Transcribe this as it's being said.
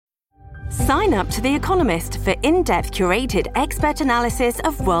Sign up to The Economist for in-depth curated expert analysis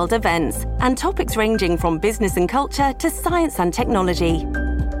of world events and topics ranging from business and culture to science and technology.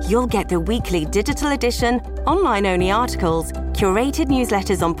 You'll get the weekly digital edition, online-only articles, curated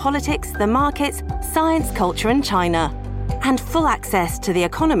newsletters on politics, the markets, science, culture and China, and full access to The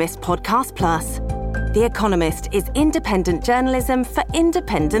Economist Podcast Plus. The Economist is independent journalism for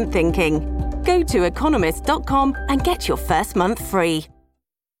independent thinking. Go to economist.com and get your first month free.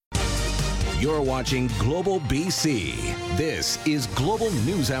 You're watching Global BC. This is Global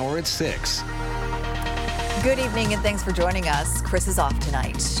News Hour at 6. Good evening and thanks for joining us. Chris is off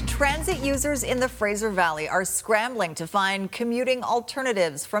tonight. Transit users in the Fraser Valley are scrambling to find commuting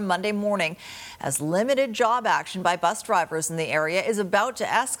alternatives from Monday morning as limited job action by bus drivers in the area is about to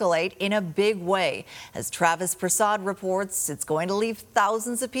escalate in a big way. As Travis Prasad reports, it's going to leave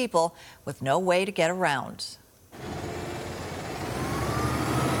thousands of people with no way to get around.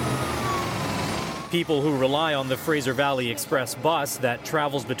 People who rely on the Fraser Valley Express bus that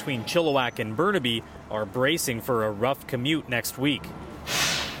travels between Chilliwack and Burnaby are bracing for a rough commute next week.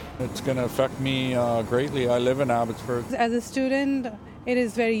 It's going to affect me greatly. I live in Abbotsford. As a student, it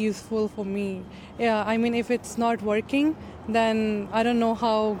is very useful for me. Yeah, I mean, if it's not working, then I don't know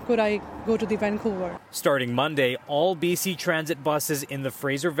how could I go to the Vancouver. Starting Monday, all BC Transit buses in the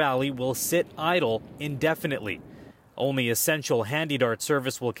Fraser Valley will sit idle indefinitely. Only essential Handy-Dart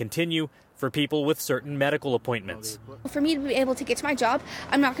service will continue for people with certain medical appointments. For me to be able to get to my job,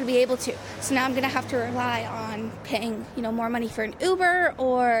 I'm not going to be able to. So now I'm going to have to rely on paying, more money for an Uber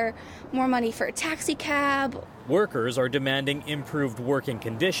or more money for a taxi cab. Workers are demanding improved working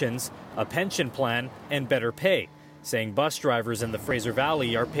conditions, a pension plan, and better pay, saying bus drivers in the Fraser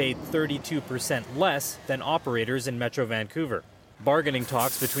Valley are paid 32% less than operators in Metro Vancouver. Bargaining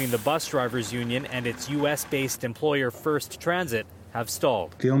talks between the bus drivers union and its U.S.-based employer First Transit have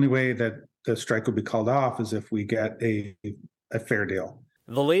stalled. The only way that the strike will be called off is if we get a fair deal.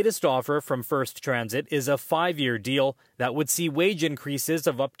 The latest offer from First Transit is a 5-year deal that would see wage increases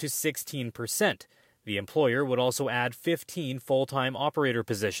of up to 16%. The employer would also add 15 full-time operator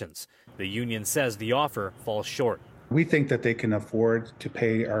positions. The union says the offer falls short. We think that they can afford to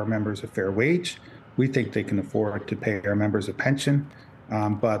pay our members a fair wage. We think they can afford to pay our members a pension,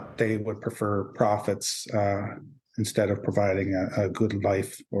 but they would prefer profits instead of providing a good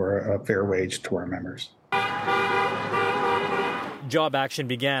life or a fair wage to our members. Job action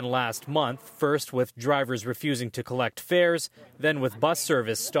began last month, first with drivers refusing to collect fares, then with bus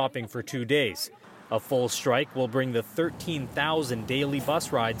service stopping for 2 days. A full strike will bring the 13,000 daily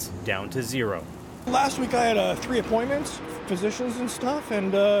bus rides down to zero. Last week I had 3 appointments, physicians and stuff,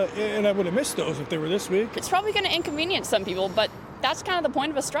 and I would have missed those if they were this week. It's probably going to inconvenience some people, but that's kind of the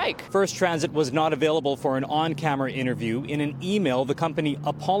point of a strike. First Transit was not available for an on-camera interview. In an email, the company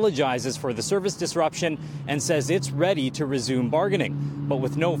apologizes for the service disruption and says it's ready to resume bargaining. But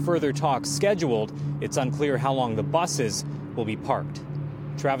with no further talks scheduled, it's unclear how long the buses will be parked.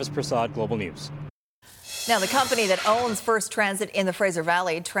 Travis Prasad, Global News. Now, the company that owns First Transit in the Fraser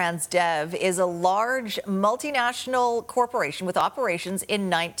Valley, Transdev, is a large multinational corporation with operations in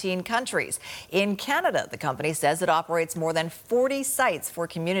 19 countries. In Canada, the company says it operates more than 40 sites for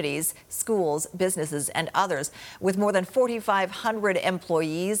communities, schools, businesses, and others, with more than 4,500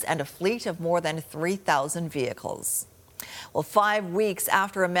 employees and a fleet of more than 3,000 vehicles. Well, 5 weeks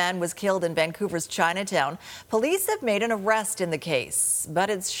after a man was killed in Vancouver's Chinatown, police have made an arrest in the case, but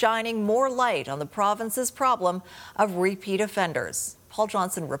it's shining more light on the province's problem of repeat offenders. Paul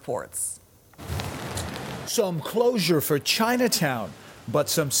Johnson reports. Some closure for Chinatown, but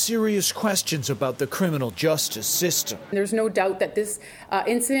some serious questions about the criminal justice system. There's no doubt that this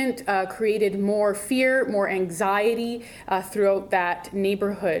incident created more fear, more anxiety throughout that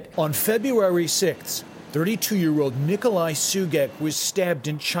neighborhood. On February 6th, 32-year-old Nikolai Sugek was stabbed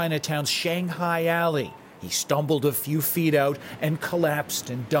in Chinatown's Shanghai Alley. He stumbled a few feet out and collapsed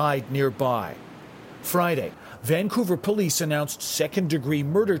and died nearby. Friday, Vancouver police announced second-degree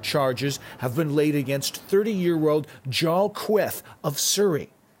murder charges have been laid against 30-year-old Zhao Queth of Surrey.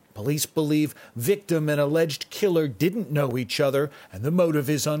 Police believe victim and alleged killer didn't know each other, and the motive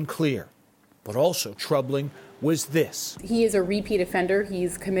is unclear. But also troubling was this. He is a repeat offender.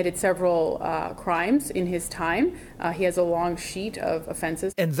 He's committed several crimes in his time. He has a long sheet of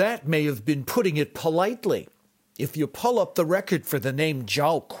offenses. And that may have been putting it politely. If you pull up the record for the name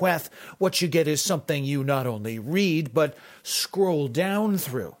Zhao Queth, what you get is something you not only read, but scroll down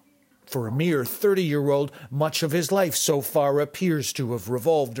through. For a mere 30-year-old, much of his life so far appears to have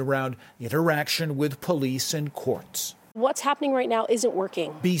revolved around interaction with police and courts. What's happening right now isn't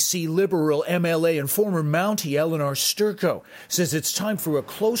working. BC Liberal MLA and former Mountie Eleanor Sturco says it's time for a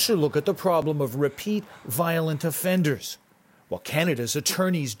closer look at the problem of repeat violent offenders. While Canada's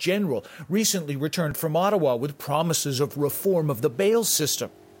attorneys general recently returned from Ottawa with promises of reform of the bail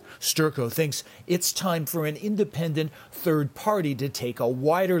system, Sturco thinks it's time for an independent third party to take a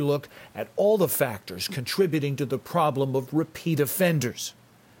wider look at all the factors contributing to the problem of repeat offenders,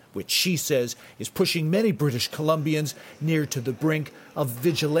 which she says is pushing many British Columbians near to the brink of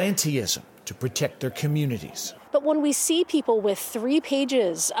vigilantism to protect their communities. But when we see people with 3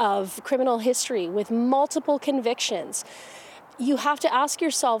 pages of criminal history, with multiple convictions, you have to ask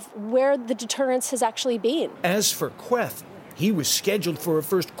yourself where the deterrence has actually been. As for Queth, he was scheduled for a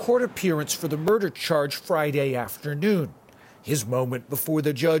first court appearance for the murder charge Friday afternoon. His moment before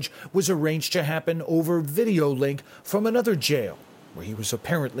the judge was arranged to happen over video link from another jail, where he was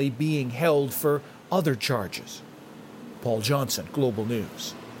apparently being held for other charges. Paul Johnson, Global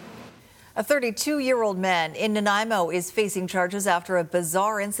News. A 32-year-old man in Nanaimo is facing charges after a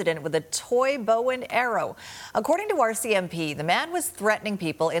bizarre incident with a toy bow and arrow. According to RCMP, the man was threatening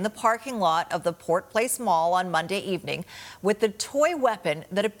people in the parking lot of the Port Place Mall on Monday evening with the toy weapon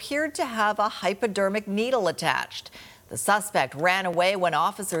that appeared to have a hypodermic needle attached. The suspect ran away when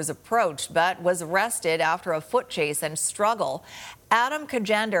officers approached, but was arrested after a foot chase and struggle. Adam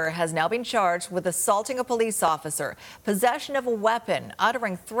Kajander has now been charged with assaulting a police officer, possession of a weapon,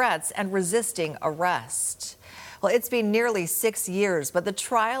 uttering threats, and resisting arrest. Well, it's been nearly 6 years, but the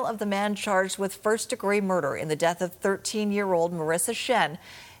trial of the man charged with first-degree murder in the death of 13-year-old Marissa Shen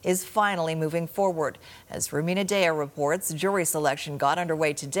is finally moving forward. As Rumina Daya reports, jury selection got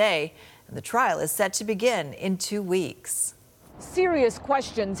underway today, and the trial is set to begin in 2 weeks. Serious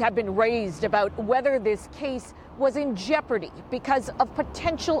questions have been raised about whether this case was in jeopardy because of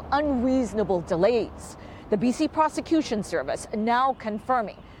potential unreasonable delays. The BC Prosecution Service now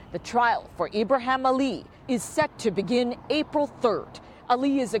confirming the trial for Ibrahim Ali is set to begin April 3rd.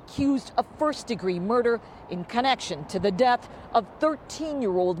 Ali is accused of first-degree murder in connection to the death of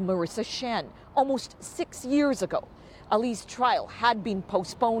 13-year-old Marissa Shen almost 6 years ago. Ali's trial had been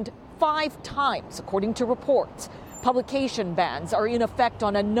postponed 5 times, according to reports. Publication bans are in effect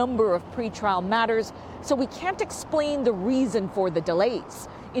on a number of pretrial matters, so we can't explain the reason for the delays.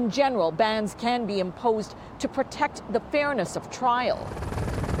 In general, bans can be imposed to protect the fairness of trial.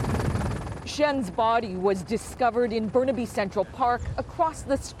 Shen's body was discovered in Burnaby Central Park across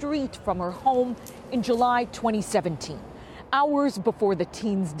the street from her home in July 2017. Hours before the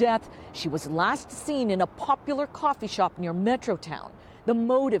teen's death, she was last seen in a popular coffee shop near Metrotown. The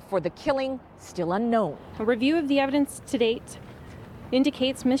motive for the killing still unknown. A review of the evidence to date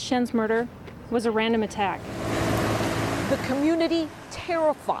indicates Ms. Shen's murder was a random attack. The community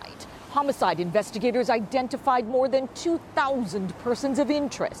terrified. Homicide investigators identified more than 2,000 persons of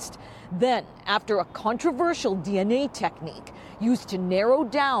interest. Then, after a controversial DNA technique used to narrow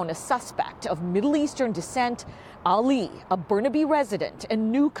down a suspect of Middle Eastern descent, Ali, a Burnaby resident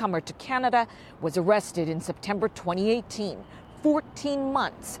and newcomer to Canada, was arrested in September 2018, 14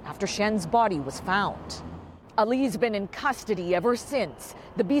 months after Shen's body was found. Ali's been in custody ever since.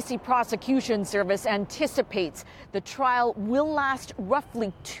 The BC Prosecution Service anticipates the trial will last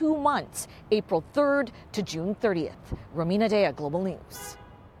roughly 2 months, April 3rd to June 30th. Rumina Daya, Global News.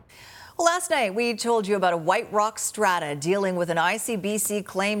 Well, last night we told you about a White Rock strata dealing with an ICBC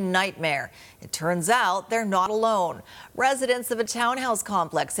claim nightmare. It turns out they're not alone. Residents of a townhouse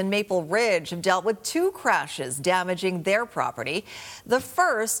complex in Maple Ridge have dealt with 2 crashes damaging their property. The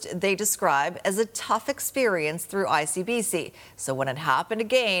first they describe as a tough experience through ICBC. So when it happened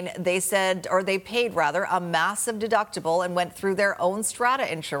again, they paid a massive deductible and went through their own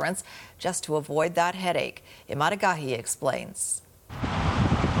strata insurance just to avoid that headache. Imad Agahi explains.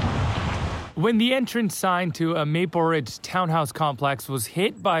 When the entrance sign to a Maple Ridge townhouse complex was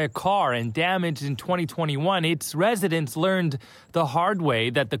hit by a car and damaged in 2021, its residents learned the hard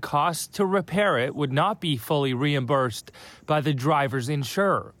way that the cost to repair it would not be fully reimbursed by the driver's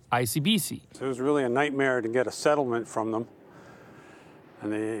insurer, ICBC. It was really a nightmare to get a settlement from them.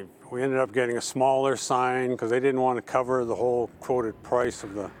 And we ended up getting a smaller sign because they didn't want to cover the whole quoted price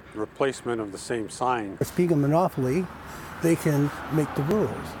of the replacement of the same sign. Speaking of monopoly, they can make the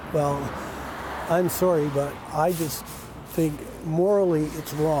rules. Well, I'm sorry, but I just think morally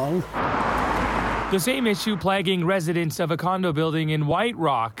it's wrong. The same issue plaguing residents of a condo building in White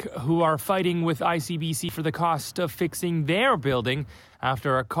Rock who are fighting with ICBC for the cost of fixing their building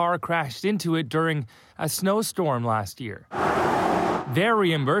after a car crashed into it during a snowstorm last year. Their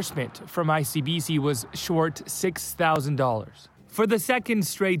reimbursement from ICBC was short $6,000. For the second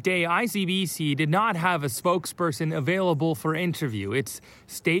straight day, ICBC did not have a spokesperson available for interview. Its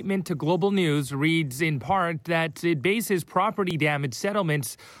statement to Global News reads in part that it bases property damage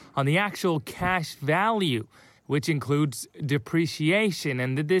settlements on the actual cash value, which includes depreciation,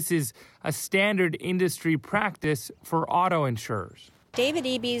 and that this is a standard industry practice for auto insurers. David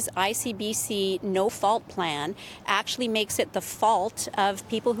Eby's ICBC no-fault plan actually makes it the fault of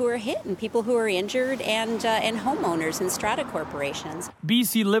people who are hit and people who are injured and homeowners and strata corporations.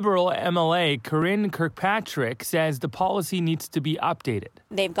 BC Liberal MLA Corinne Kirkpatrick says the policy needs to be updated.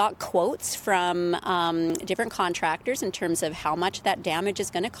 They've got quotes from different contractors in terms of how much that damage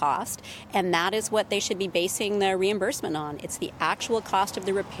is going to cost, and that is what they should be basing the reimbursement on. It's the actual cost of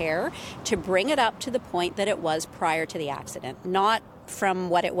the repair to bring it up to the point that it was prior to the accident, not from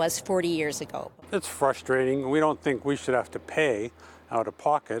what it was 40 years ago. It's frustrating. We don't think we should have to pay out of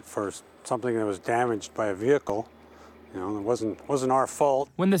pocket for something that was damaged by a vehicle. You know, it wasn't our fault.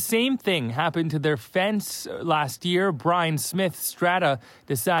 When the same thing happened to their fence last year, Brian Smith Strata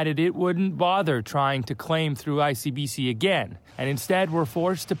decided it wouldn't bother trying to claim through ICBC again, and instead were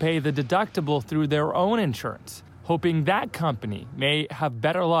forced to pay the deductible through their own insurance, hoping that company may have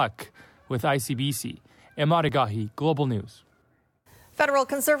better luck with ICBC. Emad Agahi, Global News. Federal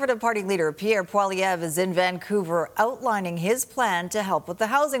Conservative Party leader Pierre Poilievre is in Vancouver outlining his plan to help with the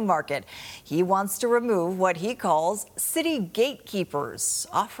housing market. He wants to remove what he calls city gatekeepers,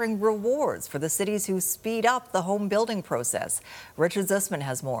 offering rewards for the cities who speed up the home building process. Richard Zussman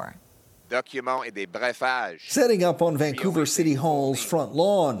has more. Setting up on Vancouver City Hall's front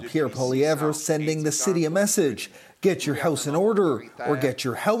lawn, Pierre Poilievre sending the city a message. Get your house in order or get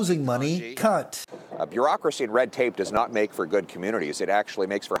your housing money cut. Bureaucracy and red tape does not make for good communities. It actually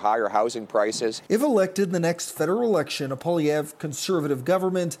makes for higher housing prices. If elected in the next federal election, a Poilievre Conservative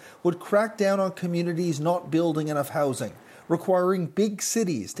government would crack down on communities not building enough housing, requiring big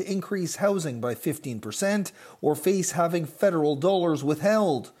cities to increase housing by 15% or face having federal dollars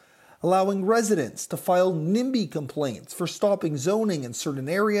withheld, allowing residents to file NIMBY complaints for stopping zoning in certain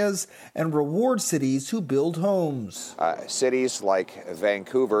areas, and reward cities who build homes. Cities like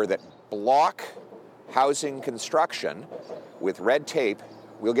Vancouver that block housing construction with red tape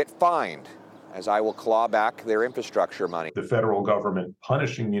will get fined, as I will claw back their infrastructure money. The federal government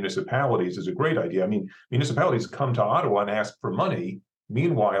punishing municipalities is a great idea. I mean, municipalities come to Ottawa and ask for money.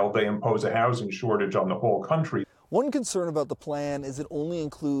 Meanwhile, they impose a housing shortage on the whole country. One concern about the plan is it only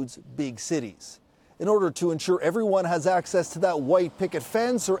includes big cities. In order to ensure everyone has access to that white picket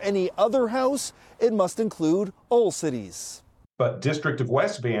fence or any other house, it must include all cities. But District of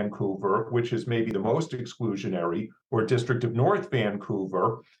West Vancouver, which is maybe the most exclusionary, or District of North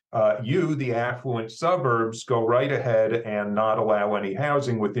Vancouver, the affluent suburbs, go right ahead and not allow any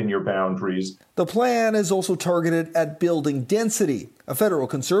housing within your boundaries. The plan is also targeted at building density. A federal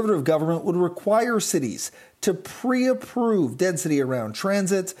Conservative government would require cities to pre-approve density around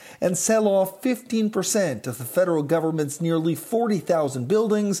transit and sell off 15% of the federal government's nearly 40,000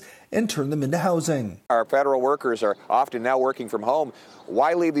 buildings and turn them into housing. Our federal workers are often now working from home.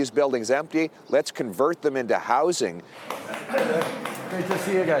 Why leave these buildings empty? Let's convert them into housing. Great to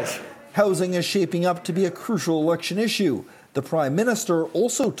see you guys. Housing is shaping up to be a crucial election issue. The Prime Minister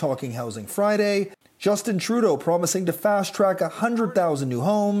also talking housing Friday. Justin Trudeau promising to fast-track 100,000 new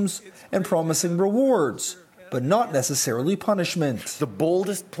homes and promising rewards, but not necessarily punishment. The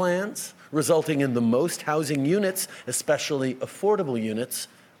boldest plans, resulting in the most housing units, especially affordable units,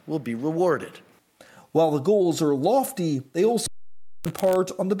 will be rewarded. While the goals are lofty, they also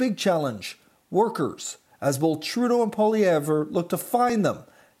part on the big challenge, workers, as both Trudeau and Poilievre look to find them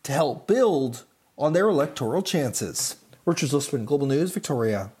to help build on their electoral chances. Richard Zussman, Global News,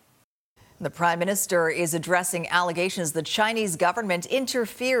 Victoria. The Prime Minister is addressing allegations the Chinese government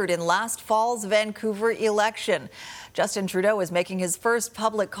interfered in last fall's Vancouver election. Justin Trudeau is making his first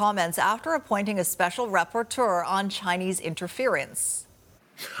public comments after appointing a special rapporteur on Chinese interference.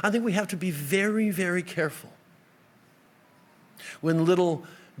 I think we have to be very, very careful when little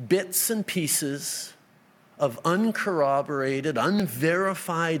bits and pieces of uncorroborated,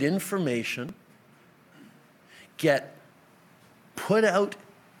 unverified information get put out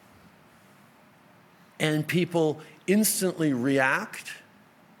and people instantly react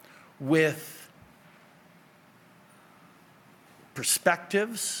with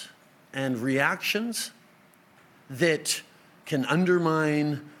perspectives and reactions that can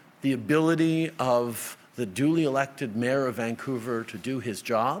undermine the ability of the duly elected mayor of Vancouver to do his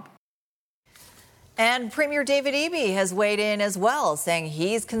job. And Premier David Eby has weighed in as well, saying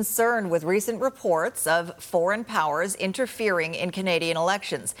he's concerned with recent reports of foreign powers interfering in Canadian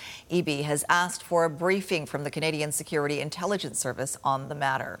elections. Eby has asked for a briefing from the Canadian Security Intelligence Service on the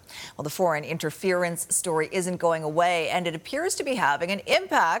matter. Well, the foreign interference story isn't going away, and it appears to be having an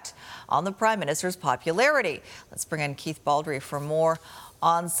impact on the Prime Minister's popularity. Let's bring in Keith Baldry for more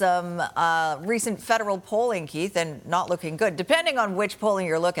on some recent federal polling, Keith, and not looking good. Depending on which polling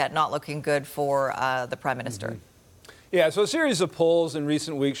you look at, not looking good for the Prime Minister. Mm-hmm. Yeah, so a series of polls in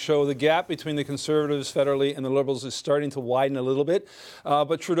recent weeks show the gap between the Conservatives federally and the Liberals is starting to widen a little bit.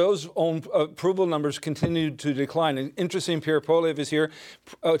 But Trudeau's own approval numbers continue to decline. And interesting, Pierre Poilievre is here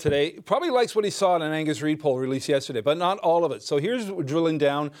today. Probably likes what he saw in an Angus Reid poll released yesterday, but not all of it. So here's drilling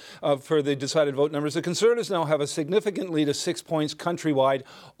down for the decided vote numbers. The Conservatives now have a significant lead of 6 points countrywide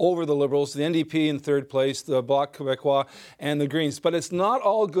over the Liberals, the NDP in third place, the Bloc Québécois, and the Greens. But it's not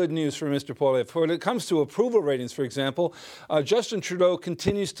all good news for Mr. Poilievre. When it comes to approval ratings, for example, Justin Trudeau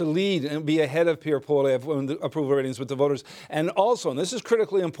continues to lead and be ahead of Pierre Poilievre in the approval ratings with the voters. And also, and this is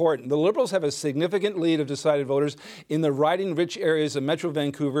critically important, the Liberals have a significant lead of decided voters in the riding-rich areas of Metro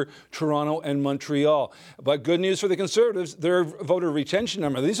Vancouver, Toronto, and Montreal. But good news for the Conservatives, their voter retention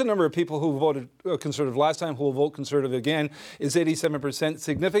number, these are the number of people who voted Conservative last time who will vote Conservative again, is 87%,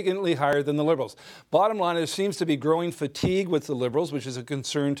 significantly higher than the Liberals. Bottom line, there seems to be growing fatigue with the Liberals, which is a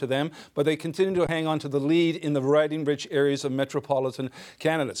concern to them, but they continue to hang on to the lead in the riding-rich areas of metropolitan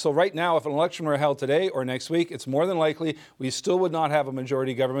Canada. So right now, if an election were held today or next week, it's more than likely we still would not have a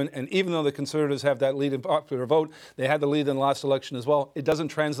majority government. And even though the Conservatives have that lead in popular vote, they had the lead in the last election as well, it doesn't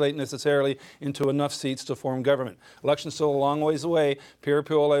translate necessarily into enough seats to form government. Election's still a long ways away. Pierre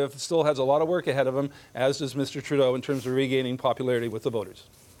Poilievre still has a lot of work ahead of him, as does Mr. Trudeau, in terms of regaining popularity with the voters.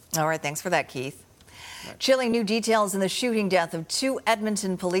 All right, thanks for that, Keith. Chilling new details in the shooting death of 2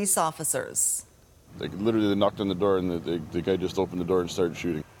 Edmonton police officers. They knocked on the door and the guy just opened the door and started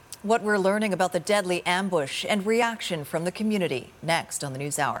shooting. What we're learning about the deadly ambush and reaction from the community next on the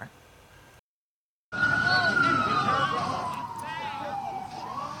News Hour.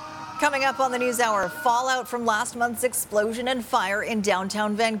 Coming up on the News Hour, fallout from last month's explosion and fire in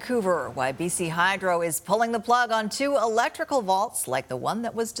downtown Vancouver. Why BC Hydro is pulling the plug on 2 electrical vaults like the one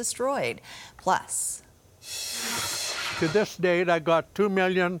that was destroyed. Plus, to this date, I got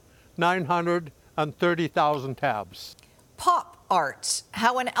 2,930,000 tabs. Pop art.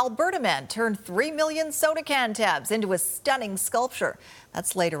 How an Alberta man turned 3 million soda can tabs into a stunning sculpture.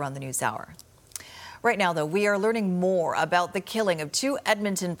 That's later on the News Hour. Right now, though, we are learning more about the killing of 2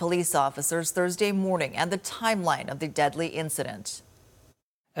 Edmonton police officers Thursday morning and the timeline of the deadly incident.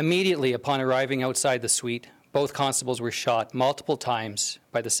 Immediately upon arriving outside the suite, both constables were shot multiple times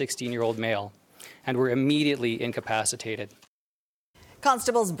by the 16-year-old male and were immediately incapacitated.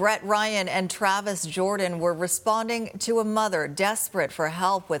 Constables Brett Ryan and Travis Jordan were responding to a mother desperate for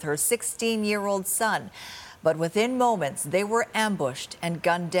help with her 16-year-old son. But within moments, they were ambushed and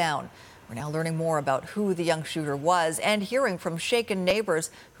gunned down. We're now learning more about who the young shooter was and hearing from shaken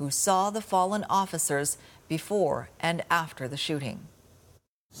neighbors who saw the fallen officers before and after the shooting.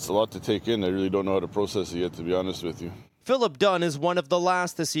 It's a lot to take in. I really don't know how to process it yet, to be honest with you. Philip Dunn is one of the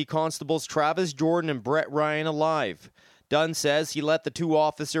last to see Constables Travis Jordan and Brett Ryan alive. Dunn says he let the 2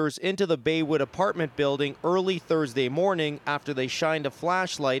 officers into the Baywood apartment building early Thursday morning after they shined a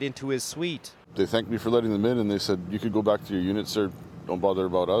flashlight into his suite. They thanked me for letting them in, and they said, "You could go back to your unit, sir. Don't bother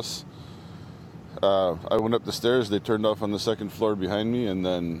about us." I went up the stairs. They turned off on the 2nd floor behind me, and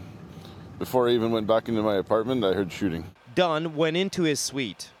then before I even went back into my apartment, I heard shooting. Dunn went into his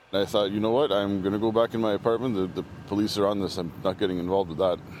suite. I thought, you know what, I'm going to go back in my apartment. The police are on this. I'm not getting involved with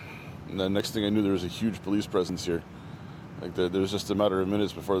that. And the next thing I knew, there was a huge police presence here. Like there was just a matter of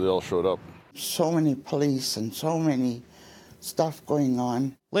minutes before they all showed up. So many police and so many stuff going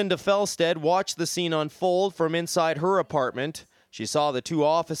on. Linda Felstead watched the scene unfold from inside her apartment. She saw the 2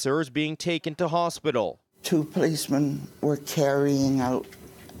 officers being taken to hospital. 2 policemen were carrying out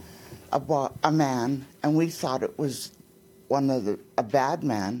a man, and we thought it was a bad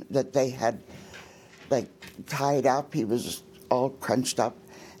man that they had tied up. He was all crunched up,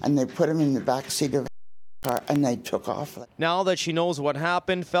 and they put him in the back seat of the car and they took off. Now that she knows what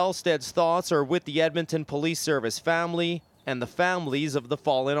happened, Felstead's thoughts are with the Edmonton Police Service family and the families of the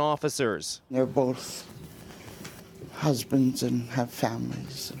fallen officers. They're both husbands and have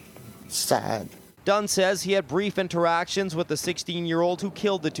families. Sad. Dunn says he had brief interactions with the 16-year-old who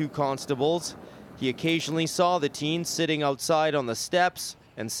killed the 2 constables. He occasionally saw the teen sitting outside on the steps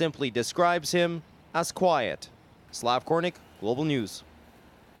and simply describes him as quiet. Slav Kornick, Global News.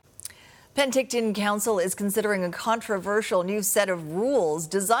 Penticton Council is considering a controversial new set of rules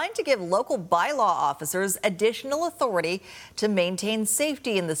designed to give local bylaw officers additional authority to maintain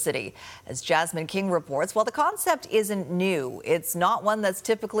safety in the city. As Jasmine King reports, while the concept isn't new, it's not one that's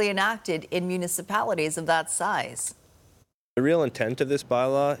typically enacted in municipalities of that size. The real intent of this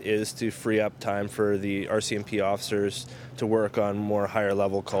bylaw is to free up time for the RCMP officers to work on more higher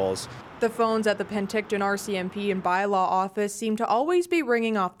level calls. The phones at the Penticton RCMP and bylaw office seem to always be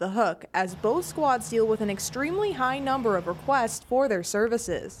ringing off the hook, as both squads deal with an extremely high number of requests for their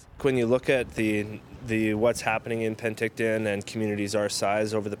services. When you look at the what's happening in Penticton and communities our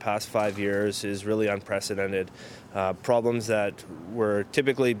size over the past 5 years is really unprecedented. Problems that were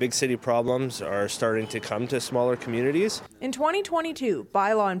typically big city problems are starting to come to smaller communities. In 2022,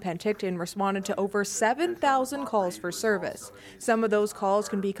 bylaw in Penticton responded to over 7,000 calls for service. Some of those calls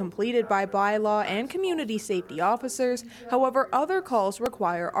can be completed by bylaw and community safety officers. However, other calls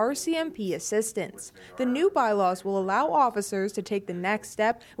require RCMP assistance. The new bylaws will allow officers to take the next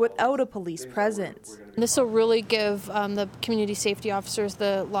step without a police presence. This will really give the community safety officers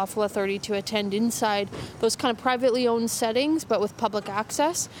the lawful authority to attend inside those kind of privately owned settings, but with public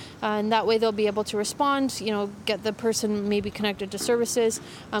access. And that way they'll be able to respond, get the person maybe connected to services,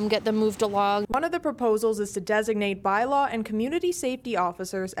 get them moved along. One of the proposals is to designate bylaw and community safety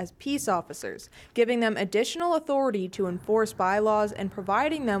officers as peace officers, giving them additional authority to enforce bylaws and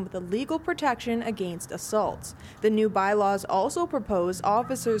providing them with a legal protection against assaults. The new bylaws also propose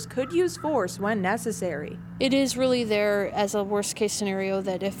officers could use force when necessary. It is really there as a worst case scenario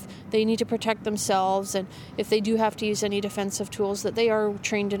that if they need to protect themselves and if they do have to use any defensive tools, that they are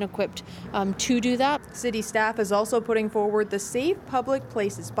trained and equipped to do that. City staff is also putting forward the Safe Public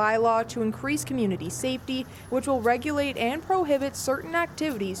Places bylaw to increase community safety, which will regulate and prohibit certain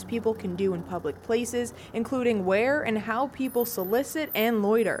activities people can do in public places, including where and how people solicit and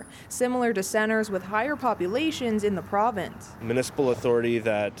loiter, similar to centers with higher populations in the province. Municipal authority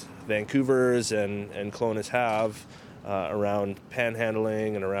that Vancouver's and Kelowna's have around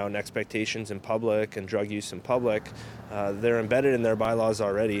panhandling and around expectations in public and drug use in public, they're embedded in their bylaws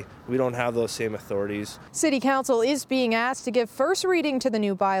already. We don't have those same authorities. City Council is being asked to give first reading to the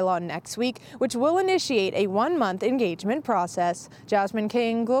new bylaw next week, which will initiate a 1-month engagement process. Jasmine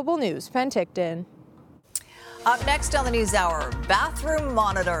King, Global News, Penticton. Up next on the News Hour, bathroom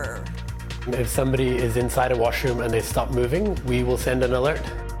monitor. If somebody is inside a washroom and they stop moving, we will send an alert.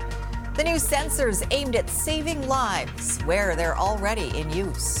 The new sensors aimed at saving lives where they're already in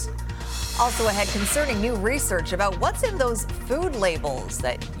use. Also ahead, concerning new research about what's in those food labels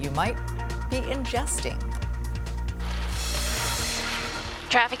that you might be ingesting.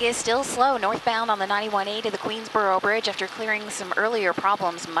 Traffic is still slow northbound on the 91A to the Queensboro Bridge after clearing some earlier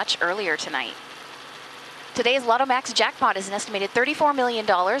problems much earlier tonight. Today's Lotto Max jackpot is an estimated $34 million.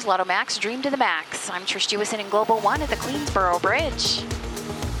 Lotto Max, dream to the max. I'm Trish Jewison in Global One at the Queensboro Bridge.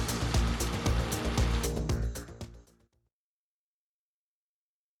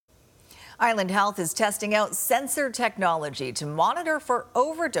 Island Health is testing out sensor technology to monitor for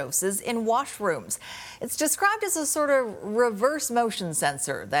overdoses in washrooms. It's described as a sort of reverse motion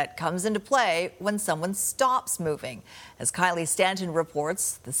sensor that comes into play when someone stops moving. As Kylie Stanton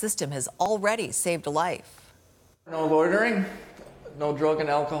reports, the system has already saved a life. No loitering, no drug and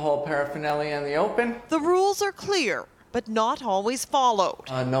alcohol paraphernalia in the open. The rules are clear, but not always followed.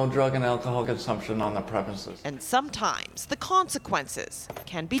 No drug and alcohol consumption on the premises. And sometimes the consequences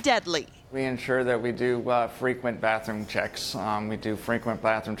can be deadly. We ensure that we do frequent bathroom checks. We do frequent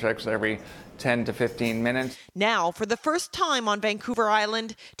bathroom checks every 10 to 15 minutes. Now, for the first time on Vancouver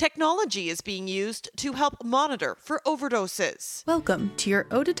Island, technology is being used to help monitor for overdoses. Welcome to your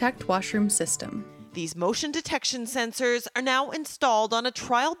O-Detect washroom system. These motion detection sensors are now installed on a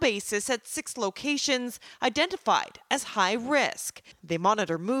trial basis at 6 locations identified as high risk. They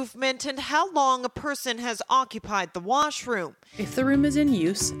monitor movement and how long a person has occupied the washroom. If the room is in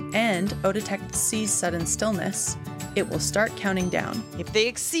use and O-Detect sees sudden stillness, it will start counting down. If they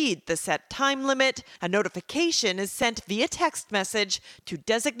exceed the set time limit, a notification is sent via text message to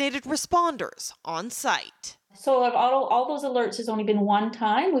designated responders on site. So like all those alerts has only been one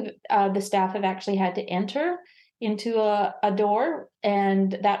time. The staff have actually had to enter into a door,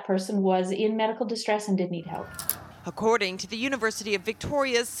 and that person was in medical distress and did need help. According to the University of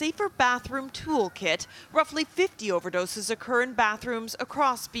Victoria's Safer Bathroom Toolkit, roughly 50 overdoses occur in bathrooms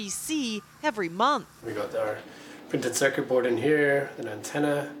across BC every month. We got our printed circuit board in here, an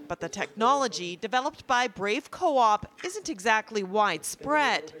antenna. But the technology developed by Brave Co-op isn't exactly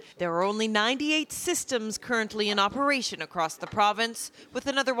widespread. There are only 98 systems currently in operation across the province, with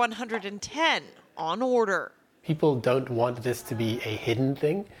another 110 on order. People don't want this to be a hidden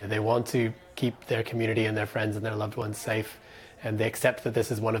thing. They want to keep their community and their friends and their loved ones safe, and they accept that this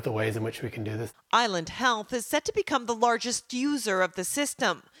is one of the ways in which we can do this. Island Health is set to become the largest user of the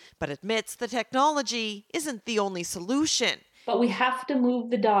system, but admits the technology isn't the only solution. But we have to move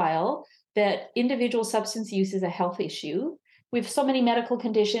the dial that individual substance use is a health issue. We have so many medical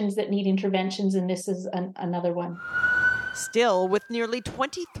conditions that need interventions, and this is another one. Still, with nearly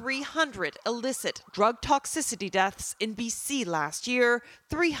 2,300 illicit drug toxicity deaths in BC last year,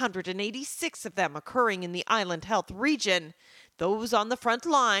 386 of them occurring in the Island Health region, those on the front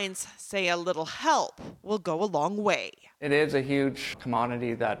lines say a little help will go a long way. It is a huge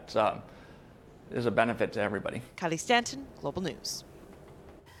commodity that is a benefit to everybody. Kylie Stanton, Global News.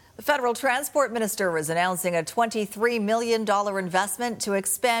 The federal transport minister is announcing a $23 million investment to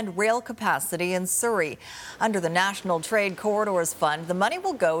expand rail capacity in Surrey. Under the National Trade Corridors Fund, the money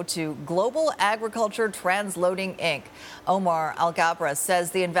will go to Global Agriculture Transloading Inc. Omar Algabra says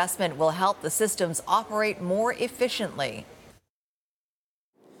the investment will help the systems operate more efficiently.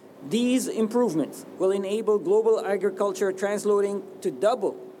 These improvements will enable Global Agriculture Transloading to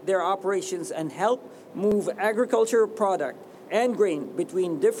double their operations and help move agricultural product and grain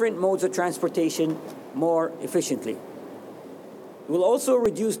between different modes of transportation more efficiently. It will also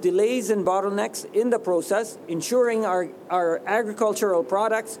reduce delays and bottlenecks in the process, ensuring our agricultural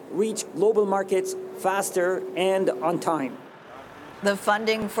products reach global markets faster and on time. The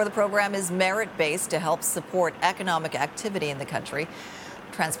funding for the program is merit-based to help support economic activity in the country.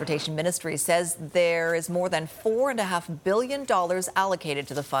 Transportation Ministry says there is more than $4.5 billion allocated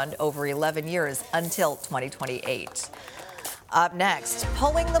to the fund over 11 years until 2028. Up next,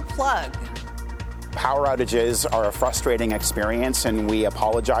 pulling the plug. Power outages are a frustrating experience, and we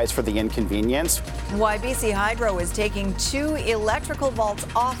apologize for the inconvenience. Why BC Hydro is taking 2 electrical vaults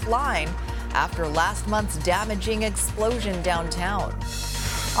offline after last month's damaging explosion downtown.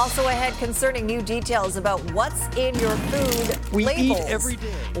 Also ahead, concerning new details about what's in your food We labels. eat every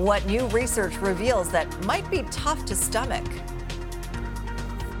day. What new research reveals that might be tough to stomach.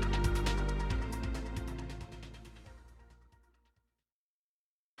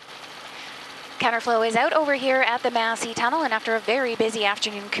 Counterflow is out over here at the Massey Tunnel, and after a very busy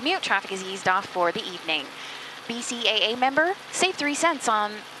afternoon commute, traffic is eased off for the evening. BCAA member, save 3 cents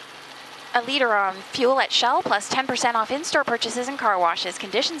on a liter on fuel at Shell, plus 10% off in-store purchases and car washes.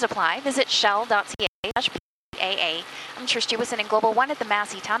 Conditions apply. Visit shell.ca/BCAA. I'm Trish Jewison in Global One at the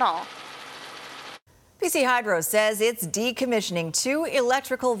Massey Tunnel. BC Hydro says it's decommissioning 2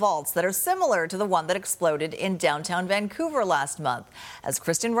 electrical vaults that are similar to the one that exploded in downtown Vancouver last month. As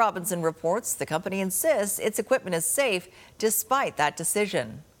Kristen Robinson reports, the company insists its equipment is safe despite that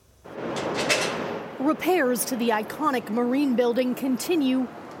decision. Repairs to the iconic Marine building continue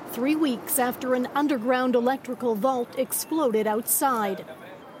 3 weeks after an underground electrical vault exploded outside.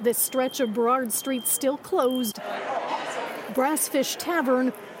 This stretch of Burrard Street still closed. Brassfish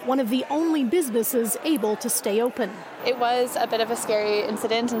Tavern, one of the only businesses able to stay open. It was a bit of a scary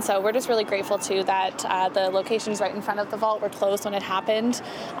incident, and so we're just really grateful too that the locations right in front of the vault were closed when it happened,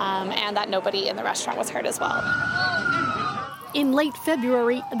 and that nobody in the restaurant was hurt as well. In late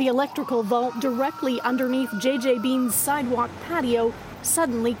February, the electrical vault directly underneath JJ Bean's sidewalk patio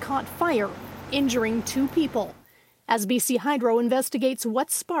suddenly caught fire, injuring 2 people. As BC Hydro investigates what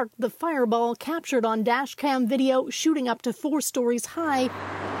sparked the fireball captured on dashcam video shooting up to 4 stories high,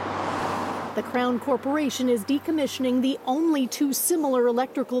 the Crown Corporation is decommissioning the only 2 similar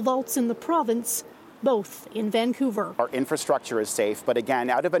electrical vaults in the province, both in Vancouver. Our infrastructure is safe, but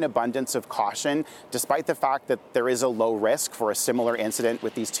again, out of an abundance of caution, despite the fact that there is a low risk for a similar incident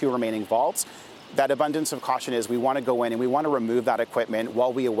with these 2 remaining vaults, that abundance of caution is we want to go in and we want to remove that equipment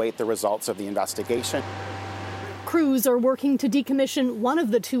while we await the results of the investigation. Crews are working to decommission one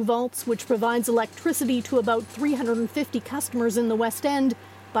of the 2 vaults, which provides electricity to about 350 customers in the West End,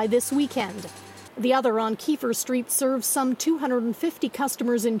 by this weekend. The other on Kiefer Street serves some 250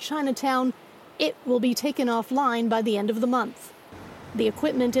 customers in Chinatown. It will be taken offline by the end of the month. The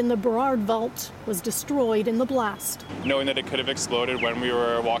equipment in the Burrard vault was destroyed in the blast. Knowing that it could have exploded when we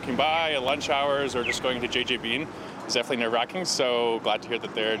were walking by at lunch hours or just going to JJ Bean is definitely nerve-wracking, so glad to hear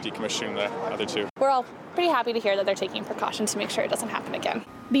that they're decommissioning the other 2. We're all pretty happy to hear that they're taking precautions to make sure it doesn't happen again.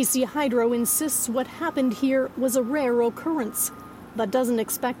 BC Hydro insists what happened here was a rare occurrence, but doesn't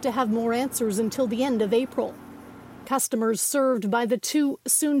expect to have more answers until the end of April. Customers served by the 2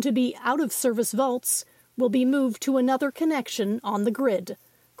 soon-to-be out-of-service vaults will be moved to another connection on the grid.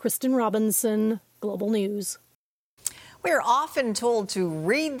 Kristen Robinson, Global News. We are often told to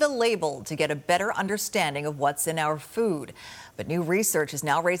read the label to get a better understanding of what's in our food. But new research is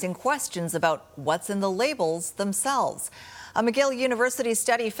now raising questions about what's in the labels themselves. A McGill University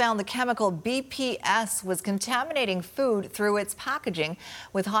study found the chemical BPS was contaminating food through its packaging,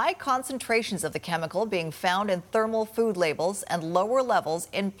 with high concentrations of the chemical being found in thermal food labels and lower levels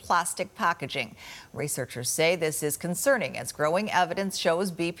in plastic packaging. Researchers say this is concerning as growing evidence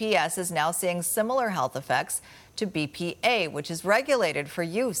shows BPS is now seeing similar health effects to BPA, which is regulated for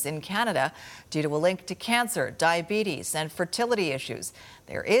use in Canada due to a link to cancer, diabetes, and fertility issues.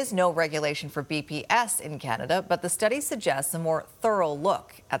 There is no regulation for BPS in Canada, but the study suggests a more thorough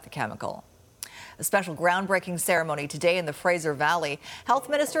look at the chemical. A special groundbreaking ceremony today in the Fraser Valley. Health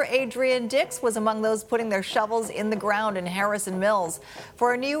Minister Adrian Dix was among those putting their shovels in the ground in Harrison Mills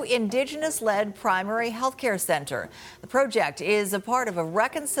for a new Indigenous-led primary healthcare centre. The project is a part of a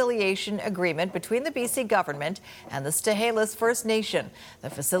reconciliation agreement between the BC government and the Stahelis First Nation. The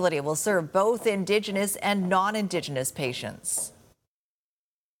facility will serve both Indigenous and non-Indigenous patients.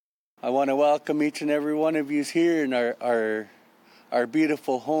 I want to welcome each and every one of you here in our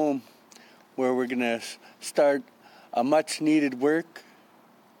beautiful home, where we're going to start a much needed work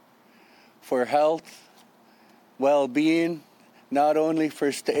for health, well-being, not only for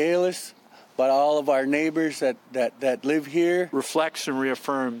Stahelis, but all of our neighbors that live here. Reflects and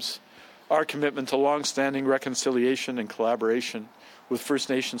reaffirms our commitment to long-standing reconciliation and collaboration with First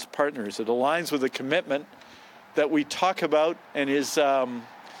Nations partners. It aligns with the commitment that we talk about and is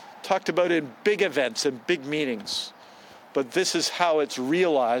talked about in big events and big meetings. But this is how it's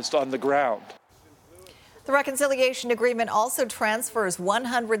realized on the ground. The reconciliation agreement also transfers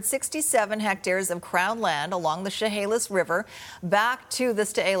 167 hectares of Crown land along the Chehalis River back to the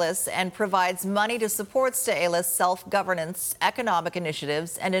Stahelis and provides money to support Stahelis self-governance, economic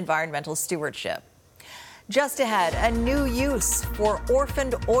initiatives, and environmental stewardship. Just ahead, a new use for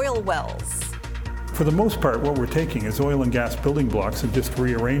orphaned oil wells. For the most part, what we're taking is oil and gas building blocks and just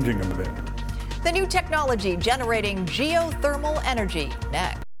rearranging them a bit. The new technology generating geothermal energy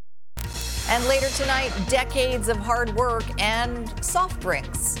next. And later tonight, decades of hard work and soft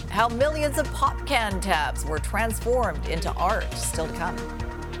drinks. How millions of pop can tabs were transformed into art. Still to come.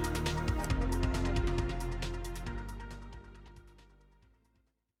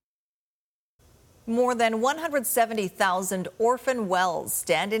 More than 170,000 orphan wells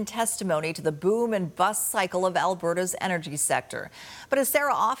stand in testimony to the boom and bust cycle of Alberta's energy sector. But as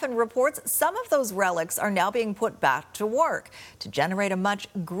Sarah often reports, some of those relics are now being put back to work to generate a much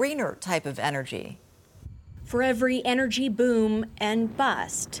greener type of energy. For every energy boom and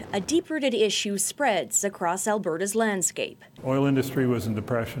bust, a deep-rooted issue spreads across Alberta's landscape. Oil industry was in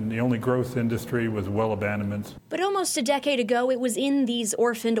depression. The only growth industry was well abandonments. But almost a decade ago, it was in these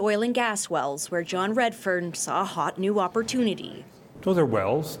orphaned oil and gas wells where John Redfern saw a hot new opportunity. Those are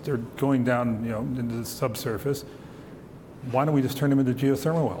wells. They're going down, into the subsurface. Why don't we just turn them into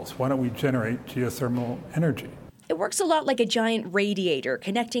geothermal wells? Why don't we generate geothermal energy? It works a lot like a giant radiator,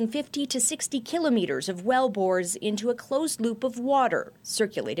 connecting 50 to 60 kilometers of well bores into a closed loop of water,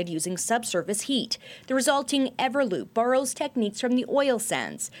 circulated using subsurface heat. The resulting Everloop borrows techniques from the oil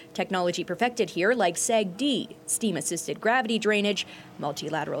sands, technology perfected here like SAGD, steam-assisted gravity drainage,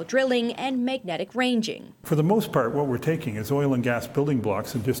 multilateral drilling, and magnetic ranging. For the most part, what we're taking is oil and gas building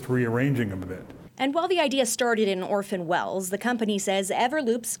blocks and just rearranging them a bit. And while the idea started in orphan wells, the company says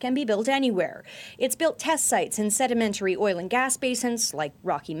Everloops can be built anywhere. It's built test sites in sedimentary oil and gas basins like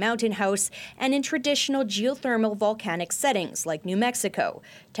Rocky Mountain House and in traditional geothermal volcanic settings like New Mexico.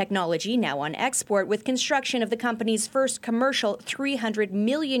 Technology now on export with construction of the company's first commercial €300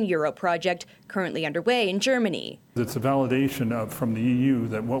 million project currently underway in Germany. It's a validation from the EU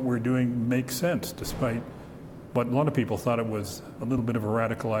that what we're doing makes sense, despite what a lot of people thought it was a little bit of a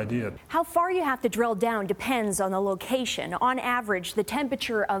radical idea. How far you have to drill down depends on the location. On average, the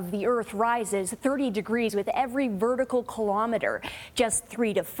temperature of the Earth rises 30 degrees with every vertical kilometer. Just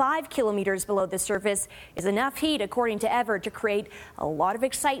 3 to 5 kilometers below the surface is enough heat, according to Ever, to create a lot of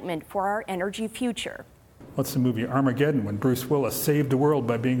excitement for our energy future. What's the movie Armageddon, when Bruce Willis saved the world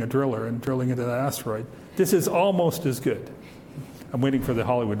by being a driller and drilling into the asteroid? This is almost as good. I'm waiting for the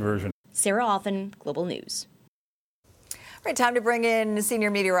Hollywood version. Sarah Offen, Global News. Right, time to bring in senior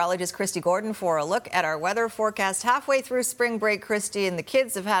meteorologist Christy Gordon for a look at our weather forecast. Halfway through spring break, Christy, and the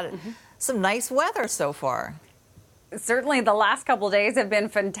kids have had some nice weather so far. Certainly the last couple of days have been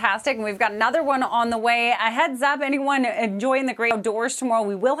fantastic, and we've got another one on the way. A heads up, anyone enjoying the great outdoors tomorrow,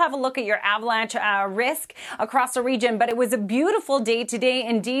 we will have a look at your avalanche risk across the region, but it was a beautiful day today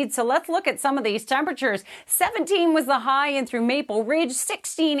indeed. So let's look at some of these temperatures. 17 was the high in through Maple Ridge,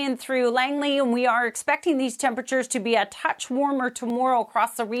 16 in through Langley, and we are expecting these temperatures to be a touch warmer tomorrow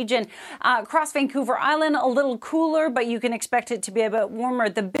across the region. Across Vancouver Island, a little cooler, but you can expect it to be a bit warmer.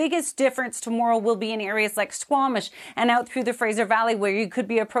 The biggest difference tomorrow will be in areas like Squamish and out through the Fraser Valley, where you could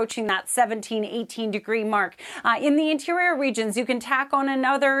be approaching that 17, 18 degree mark. In the interior regions, you can tack on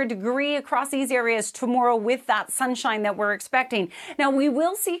another degree across these areas tomorrow with that sunshine that we're expecting. Now, we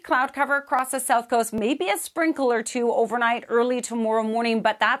will see cloud cover across the south coast, maybe a sprinkle or two overnight early tomorrow morning,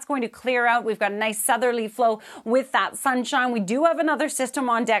 but that's going to clear out. We've got a nice southerly flow with that sunshine. We do have another system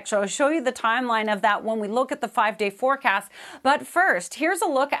on deck, so I'll show you the timeline of that when we look at the 5-day forecast. But first, here's a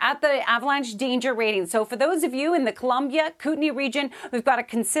look at the avalanche danger rating. So for those of you in the Columbia, Kootenay region, we've got a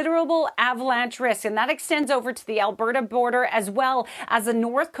considerable avalanche risk, and that extends over to the Alberta border as well as the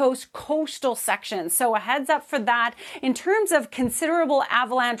North Coast coastal section. So a heads up for that. In terms of considerable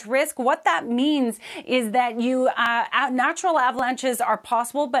avalanche risk, what that means is that natural avalanches are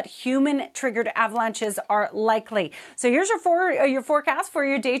possible, but human-triggered avalanches are likely. So here's your forecast for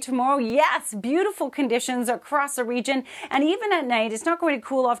your day tomorrow. Yes, beautiful conditions across the region, and even at night, it's not going to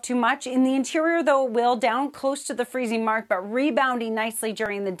cool off too much. In the interior, though, it will down close to the freezing mark, but rebounding nicely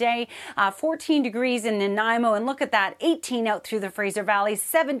during the day. 14 degrees in Nanaimo, and look at that, 18 out through the Fraser Valley,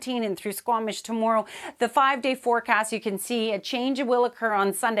 17 in through Squamish tomorrow. The 5-day forecast, you can see a change will occur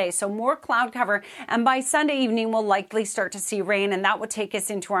on Sunday, so more cloud cover, and by Sunday evening, we'll likely start to see rain, and that will take us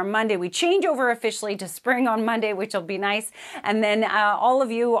into our Monday. We change over officially to spring on Monday, which will be nice, and then all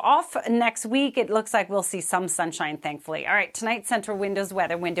of you off next week. It looks like we'll see some sunshine, thankfully. All right, tonight's Central Windows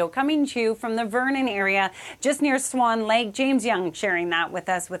weather window coming to you from the Vernon area, just near Swan Lake. James Young sharing that with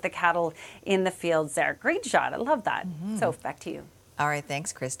us with the cattle in the fields there. Great shot. I love that. So back to you. All right.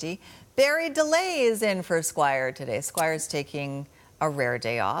 Thanks, Christy. Barry DeLay is in for Squire today. Squire's taking a rare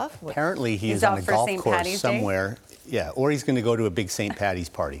day off. Apparently he's on a golf course somewhere. Yeah, or he's going to go to a big St. Patty's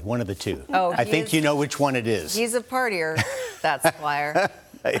party. One of the two. Oh, I think you know which one it is. He's a partier. That's Squire.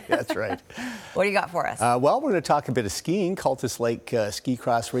 That's right. What do you got for us? Well, we're going to talk a bit of skiing. Cultus Lake ski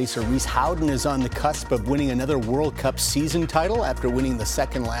cross racer Reese Howden is on the cusp of winning another World Cup season title after winning the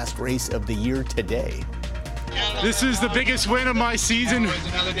second last race of the year today. This is the biggest win of my season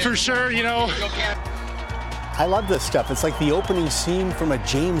for sure, you know. I love this stuff. It's like the opening scene from a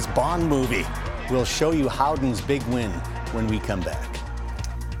James Bond movie. We'll show you Howden's big win when we come back.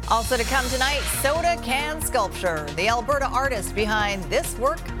 Also to come tonight, Soda Can Sculpture, the Alberta artist behind this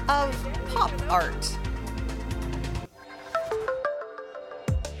work of pop art.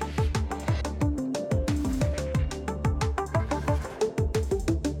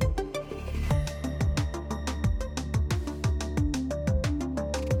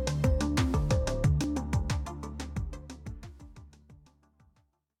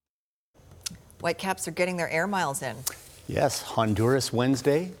 Whitecaps are getting their air miles in. Yes, Honduras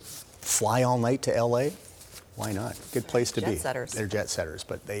Wednesday, fly all night to LA. Why not? Good place to be. Jet-setters. They're jet setters,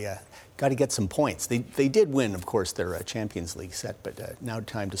 but they got to get some points. They did win, of course, their Champions League set, but now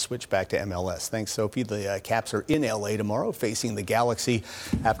time to switch back to MLS. Thanks, Sophie. The Caps are in LA tomorrow facing the Galaxy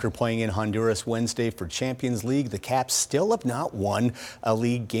after playing in Honduras Wednesday for Champions League. The Caps still have not won a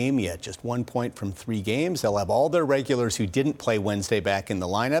league game yet, just 1 point from 3 games. They'll have all their regulars who didn't play Wednesday back in the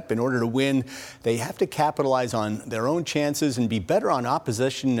lineup. In order to win, they have to capitalize on their own chances and be better on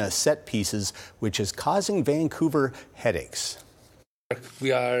opposition set pieces, which is causing Vancouver headaches.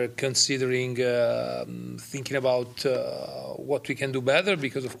 We are considering thinking about what we can do better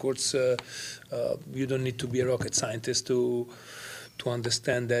because, of course, you don't need to be a rocket scientist to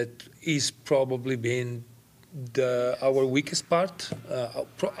understand that is probably been our weakest part.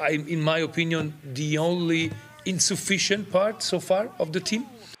 In my opinion, the only insufficient part so far of the team.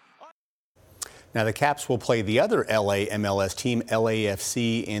 Now, the Caps will play the other LA MLS team,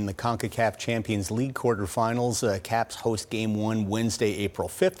 LAFC, in the CONCACAF Champions League quarterfinals. Caps host Game 1 Wednesday, April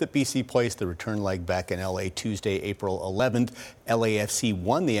 5th at BC Place. The return leg back in LA Tuesday, April 11th. LAFC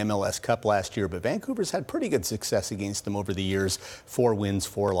won the MLS Cup last year, but Vancouver's had pretty good success against them over the years. 4 wins,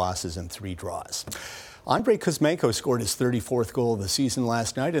 4 losses, and 3 draws. Andrei Kuzmenko scored his 34th goal of the season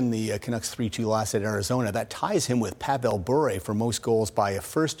last night in the Canucks 3-2 loss at Arizona. That ties him with Pavel Bure for most goals by a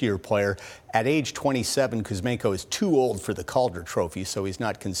first-year player. At age 27, Kuzmenko is too old for the Calder Trophy, so he's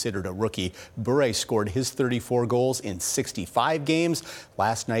not considered a rookie. Bure scored his 34 goals in 65 games.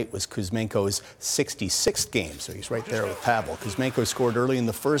 Last night was Kuzmenko's 66th game, so he's right there with Pavel. Kuzmenko scored early in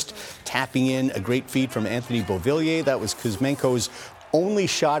the first, tapping in a great feed from Anthony Beauvillier. That was Kuzmenko's only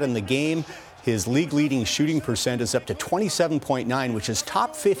shot in the game. His league-leading shooting percent is up to 27.9, which is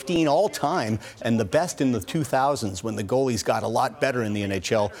top 15 all-time and the best in the 2000s when the goalies got a lot better in the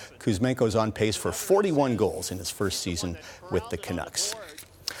NHL. Kuzmenko's on pace for 41 goals in his first season with the Canucks.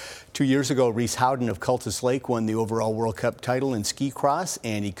 2 years ago, Rhys Howden of Cultus Lake won the overall World Cup title in ski cross,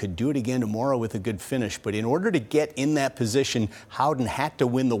 and he could do it again tomorrow with a good finish. But in order to get in that position, Howden had to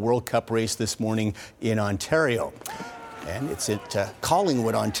win the World Cup race this morning in Ontario. And it's at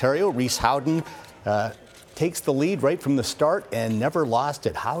Collingwood, Ontario. Rhys Howden takes the lead right from the start and never lost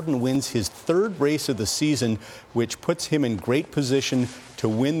it. Howden wins his third race of the season, which puts him in great position to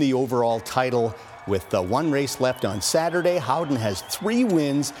win the overall title. With one race left on Saturday, Howden has 3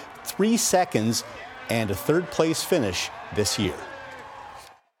 wins, 3 seconds, and a third-place finish this year.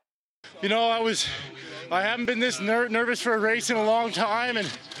 You know, I haven't been this nervous for a race in a long time,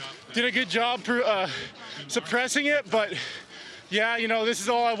 and did a good job suppressing it, but yeah, you know, this is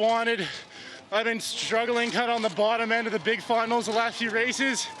all I wanted. I've been struggling kind of on the bottom end of the big finals the last few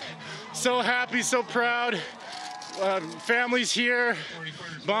races. So happy, so proud. Family's here.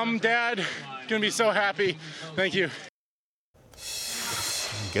 Mom, dad, gonna be so happy. Thank you.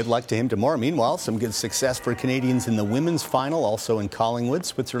 Good luck to him tomorrow. Meanwhile, some good success for Canadians in the women's final, also in Collingwood.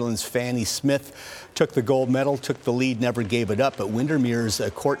 Switzerland's Fanny Smith took the gold medal, took the lead, never gave it up. But Windermere's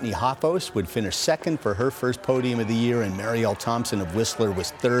Courtney Hoffos would finish second for her first podium of the year, and Marielle Thompson of Whistler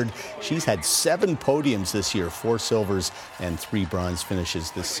was third. She's had 7 podiums this year, 4 silvers and 3 bronze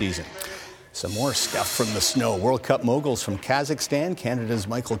finishes this season. Some more stuff from the snow. World Cup moguls from Kazakhstan. Canada's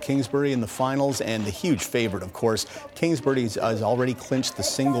Michael Kingsbury in the finals, and the huge favorite, of course. Kingsbury has already clinched the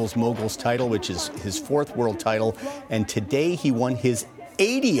singles moguls title, which is his 4th world title, and today he won his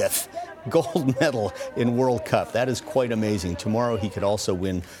 80th gold medal in World Cup. That is quite amazing. Tomorrow he could also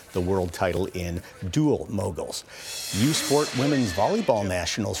win the world title in dual moguls. U Sport Women's Volleyball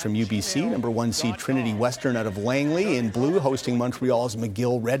Nationals from UBC. Number 1 seed Trinity Western out of Langley in blue, hosting Montreal's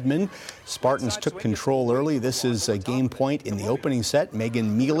McGill Redmond. Spartans took control early. This is a game point in the opening set.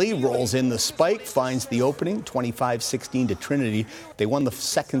 Megan Mealy rolls in the spike, finds the opening, 25-16 to Trinity. They won the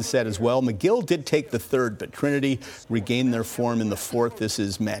second set as well. McGill did take the third, but Trinity regained their form in the fourth. This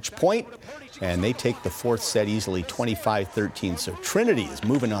is match point, and they take the fourth set easily, 25-13. So Trinity is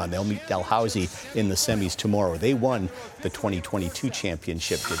moving on. They'll meet Dalhousie in the semis tomorrow. They won the 2022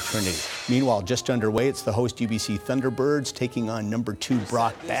 championship, did Trinity. Meanwhile, just underway, it's the host UBC Thunderbirds taking on number 2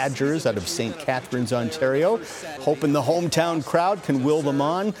 Brock Badgers out of St. Catharines, Ontario. Hoping the hometown crowd can will them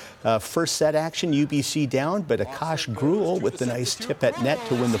on. First set action, UBC down, but Akash Gruel with the nice tip at net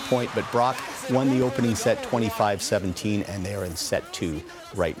to win the point. But Brock won the opening set 25-17, and they are in set 2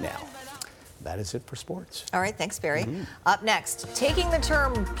 right now. That is it for sports. All right, thanks, Barry. Up next, taking the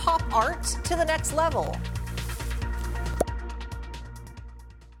term pop art to the next level.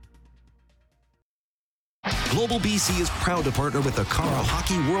 Global BC is proud to partner with the Cara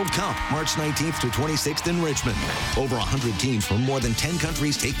Hockey World Cup, March 19th to 26th in Richmond. Over 100 teams from more than 10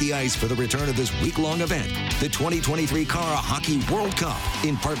 countries take the ice for the return of this week-long event, the 2023 Cara Hockey World Cup,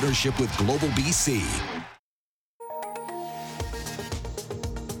 in partnership with Global BC.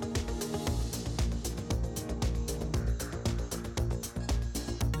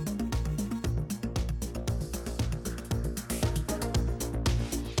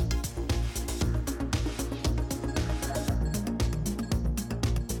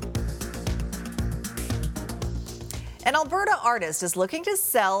 An Alberta artist is looking to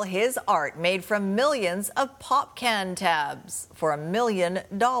sell his art made from millions of pop can tabs for $1 million.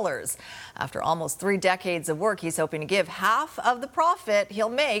 After almost 3 decades of work, he's hoping to give half of the profit he'll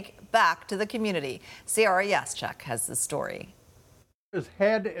make back to the community. Ciara Yaschuk has the story. His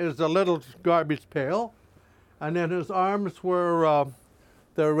head is a little garbage pail, and then his arms were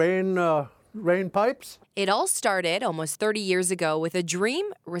the rain pipes. It all started almost 30 years ago with a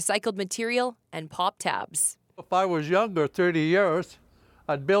dream, recycled material, and pop tabs. If I was younger, 30 years,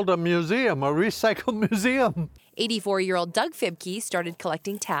 I'd build a museum, a recycled museum. 84-year-old Doug Fibke started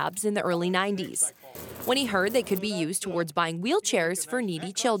collecting tabs in the early 90s when he heard they could be used towards buying wheelchairs for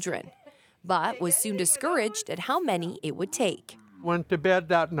needy children, but was soon discouraged at how many it would take. Went to bed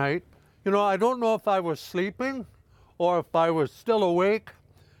that night. You know, I don't know if I was sleeping or if I was still awake,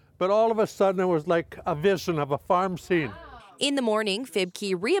 but all of a sudden it was like a vision of a farm scene. In the morning,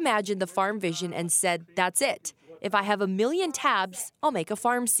 Fibke reimagined the farm vision and said, that's it. If I have 1 million tabs, I'll make a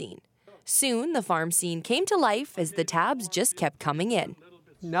farm scene. Soon, the farm scene came to life as the tabs just kept coming in.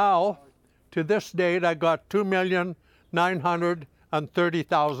 Now, to this date, I got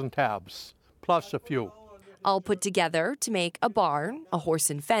 2,930,000 tabs, plus a few. All put together to make a barn, a horse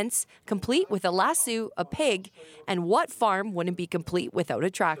and fence, complete with a lasso, a pig, and what farm wouldn't be complete without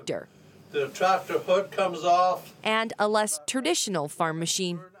a tractor? The tractor hood comes off. And a less traditional farm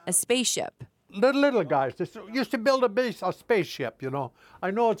machine, a spaceship. Little guys, they used to build a spaceship, you know.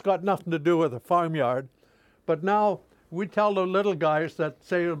 I know it's got nothing to do with a farmyard, but now we tell the little guys that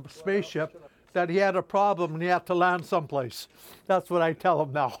say a spaceship that he had a problem and he had to land someplace. That's what I tell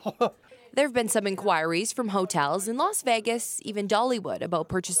them now. There have been some inquiries from hotels in Las Vegas, even Dollywood, about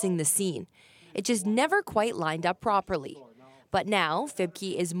purchasing the scene. It just never quite lined up properly. But now,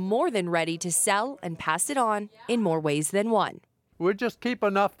 Fibke is more than ready to sell and pass it on in more ways than one. We just keep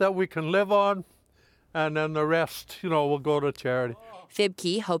enough that we can live on, and then the rest, will go to charity.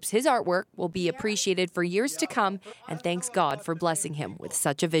 Fibke hopes his artwork will be appreciated for years to come and thanks God for blessing him with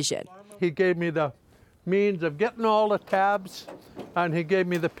such a vision. He gave me the means of getting all the tabs, and he gave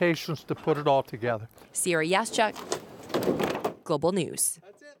me the patience to put it all together. Sierra Yaschuk, Global News.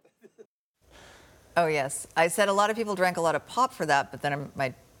 Oh, yes. I said a lot of people drank a lot of pop for that, but then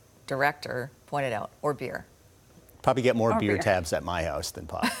my director pointed out, or beer. Probably get more beer tabs at my house than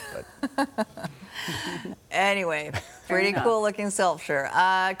pop. But. Anyway, pretty cool looking sculpture.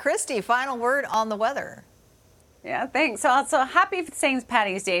 Christy, final word on the weather. Yeah, thanks. So happy St.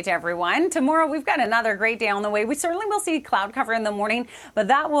 Paddy's Day to everyone. Tomorrow we've got another great day on the way. We certainly will see cloud cover in the morning, but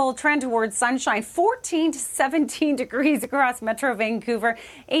that will trend towards sunshine. 14 to 17 degrees across Metro Vancouver,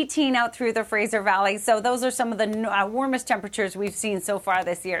 18 out through the Fraser Valley. So those are some of the warmest temperatures we've seen so far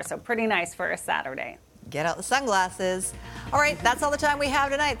this year. So pretty nice for a Saturday. Get out the sunglasses. All right, that's all the time we have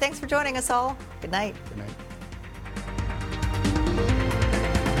tonight. Thanks for joining us all. Good night. Good night.